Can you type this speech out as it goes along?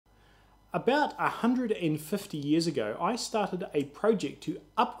About 150 years ago, I started a project to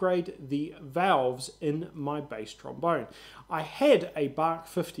upgrade the valves in my bass trombone. I had a Bach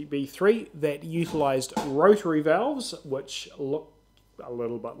 50B3 that utilized rotary valves, which looked a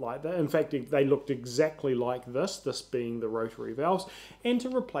little bit like that. In fact, they looked exactly like this being the rotary valves, and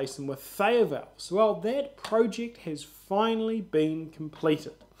to replace them with Thayer valves. Well, that project has finally been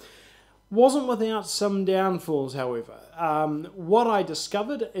completed. Wasn't without some downfalls, however. What I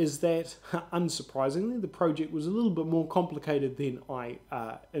discovered is that, unsurprisingly, the project was a little bit more complicated than I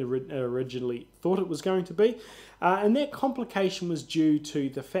originally thought it was going to be. And that complication was due to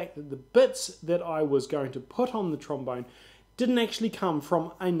the fact that the bits that I was going to put on the trombone didn't actually come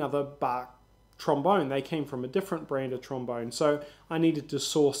from another Bach trombone. They came from a different brand of trombone. So I needed to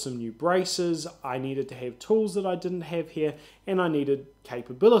source some new braces, I needed to have tools that I didn't have here, and I needed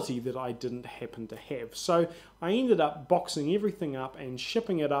capability that I didn't happen to have. So I ended up boxing everything up and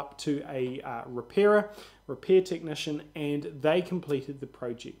shipping it up to a repair technician, and they completed the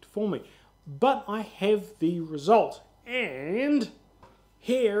project for me. But I have the result, and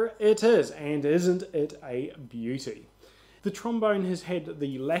here it is, and isn't it a beauty? The trombone has had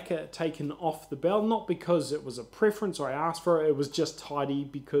the lacquer taken off the bell, not because it was a preference or I asked for it, it was just tidy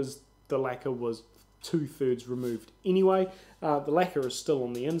because the lacquer was 2/3 removed anyway. The lacquer is still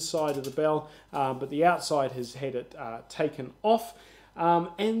on the inside of the bell, but the outside has had it taken off.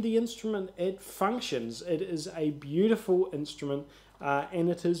 And the instrument, it functions. It is a beautiful instrument. And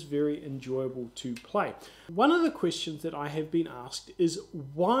it is very enjoyable to play. One of the questions that I have been asked is,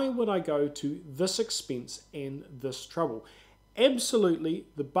 why would I go to this expense and this trouble? Absolutely,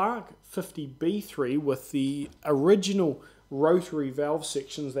 the Bach 50B3 with the original rotary valve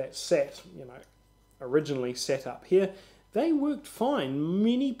sections that originally sat up here, they worked fine.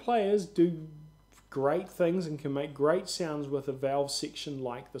 Many players do great things and can make great sounds with a valve section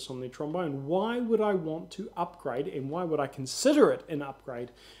like this on their trombone. Why would I want to upgrade, and why would I consider it an upgrade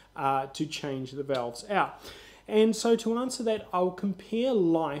to change the valves out? And so to answer that, I'll compare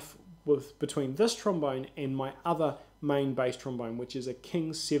life between this trombone and my other main bass trombone, which is a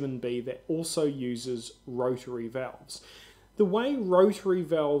King 7B that also uses rotary valves. The way rotary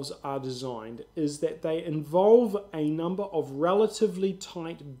valves are designed is that they involve a number of relatively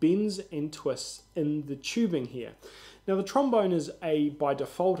tight bends and twists in the tubing here. Now the trombone is by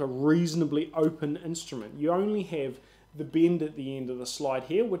default a reasonably open instrument. You only have the bend at the end of the slide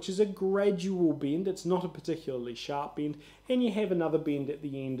here, which is a gradual bend. It's not a particularly sharp bend, and you have another bend at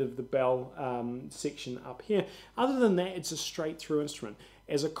the end of the bell section up here. Other than that, it's a straight through instrument.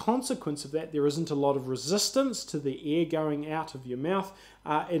 As a consequence of that, there isn't a lot of resistance to the air going out of your mouth.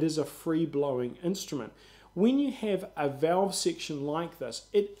 It is a free-blowing instrument. When you have a valve section like this,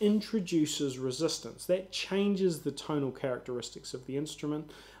 it introduces resistance. That changes the tonal characteristics of the instrument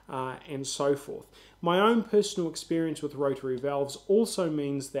and so forth. My own personal experience with rotary valves also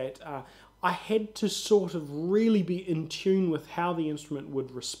means that I had to sort of really be in tune with how the instrument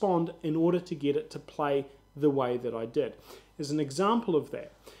would respond in order to get it to play the way that I did. As an example of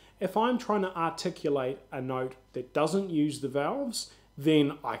that, if I'm trying to articulate a note that doesn't use the valves,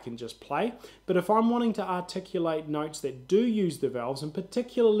 then I can just play. But if I'm wanting to articulate notes that do use the valves, and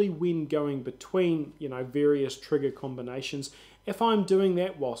particularly when going between various trigger combinations, if I'm doing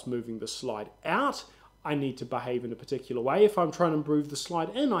that whilst moving the slide out, I need to behave in a particular way. If I'm trying to move the slide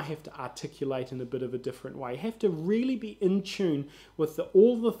in, I have to articulate in a bit of a different way. You have to really be in tune with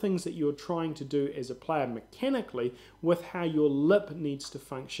all the things that you're trying to do as a player mechanically with how your lip needs to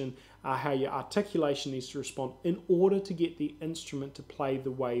function, how your articulation needs to respond in order to get the instrument to play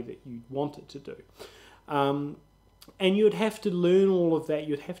the way that you want it to do. And you'd have to learn all of that.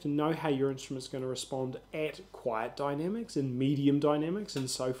 You'd have to know how your instrument's going to respond at quiet dynamics and medium dynamics and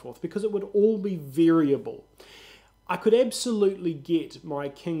so forth, because it would all be variable. I could absolutely get my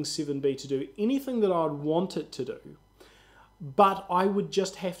King 7B to do anything that I'd want it to do, but I would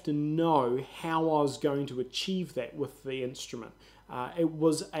just have to know how I was going to achieve that with the instrument. It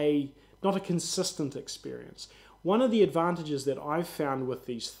was not a consistent experience. One of the advantages that I've found with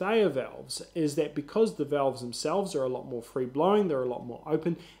these Thayer valves is that because the valves themselves are a lot more free-blowing, they're a lot more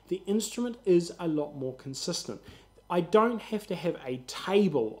open, the instrument is a lot more consistent. I don't have to have a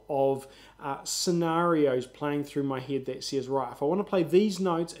table of scenarios playing through my head that says, right, if I want to play these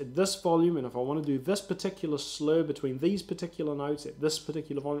notes at this volume, and if I want to do this particular slur between these particular notes at this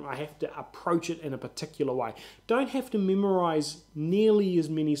particular volume, I have to approach it in a particular way. Don't have to memorize nearly as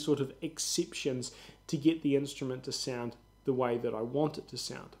many sort of exceptions to get the instrument to sound the way that I want it to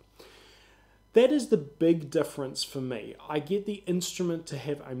sound. That is the big difference for me. I get the instrument to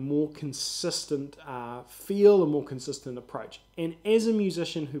have a more consistent feel, a more consistent approach. And as a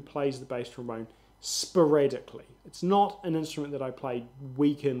musician who plays the bass trombone sporadically, it's not an instrument that I play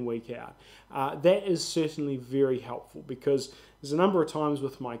week in, week out. That is certainly very helpful, because there's a number of times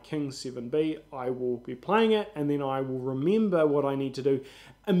with my King 7B, I will be playing it and then I will remember what I need to do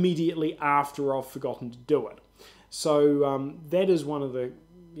immediately after I've forgotten to do it. So that is one of the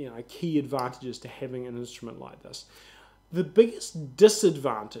key advantages to having an instrument like this. The biggest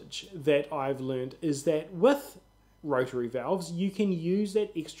disadvantage that I've learned is that with rotary valves, you can use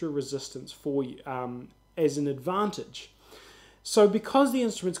that extra resistance for you as an advantage. So because the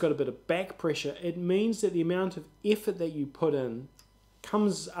instrument's got a bit of back pressure, it means that the amount of effort that you put in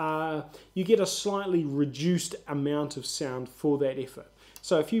comes, you get a slightly reduced amount of sound for that effort.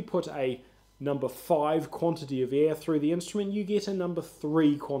 So if you put a number 5 quantity of air through the instrument, you get a number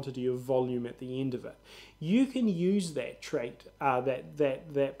 3 quantity of volume at the end of it. You can use that trait,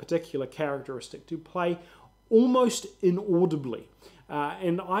 that particular characteristic, to play almost inaudibly.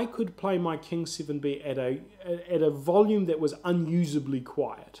 And I could play my King 7B at a volume that was unusably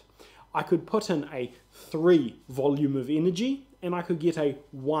quiet. I could put in a 3 volume of energy and I could get a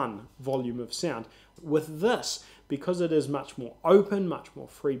 1 volume of sound. With this, because it is much more open, much more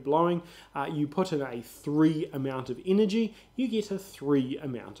free blowing, you put in a 3 amount of energy, you get a 3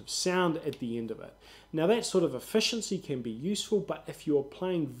 amount of sound at the end of it. Now that sort of efficiency can be useful, but if you're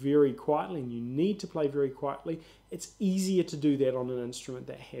playing very quietly and you need to play very quietly, it's easier to do that on an instrument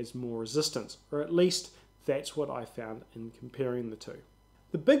that has more resistance, or at least that's what I found in comparing the two.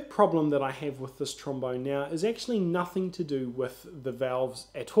 The big problem that I have with this trombone now is actually nothing to do with the valves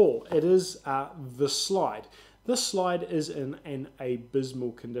at all. It is the slide. This slide is in an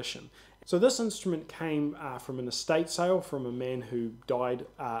abysmal condition. So this instrument came from an estate sale from a man who died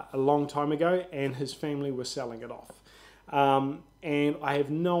a long time ago, and his family were selling it off. And I have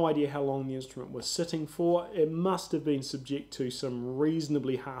no idea how long the instrument was sitting for. It must have been subject to some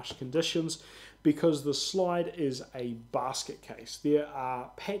reasonably harsh conditions, because the slide is a basket case. There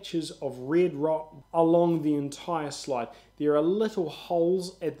are patches of red rot along the entire slide. There are little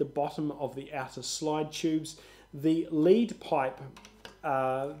holes at the bottom of the outer slide tubes. The lead pipe,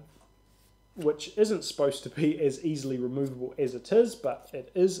 which isn't supposed to be as easily removable as it is, but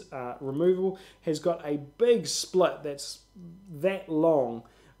it is removable, has got a big split that's that long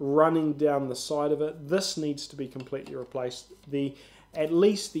running down the side of it. This needs to be completely replaced. At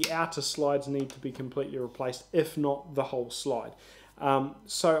least the outer slides need to be completely replaced, if not the whole slide.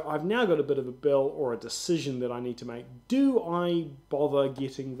 So I've now got a bit of a bill, or a decision that I need to make. Do I bother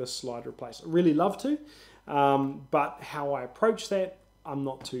getting this slide replaced? I'd really love to, but how I approach that, I'm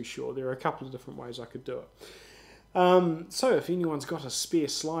not too sure. There are a couple of different ways I could do it. So if anyone's got a spare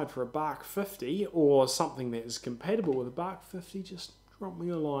slide for a Bach 50, or something that is compatible with a Bach 50, just drop me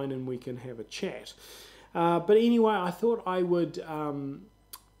a line and we can have a chat. But anyway, I thought I would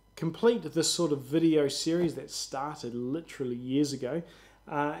complete this sort of video series that started literally years ago,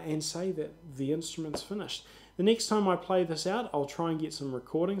 and say that the instrument's finished. The next time I play this out, I'll try and get some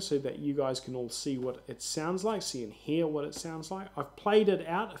recordings so that you guys can all see what it sounds like, see and hear what it sounds like. I've played it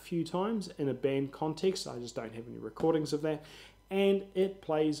out a few times in a band context. I just don't have any recordings of that, and it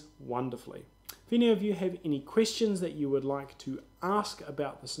plays wonderfully. If any of you have any questions that you would like to ask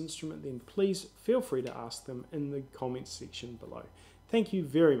about this instrument, then please feel free to ask them in the comments section below. Thank you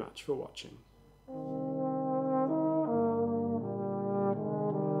very much for watching.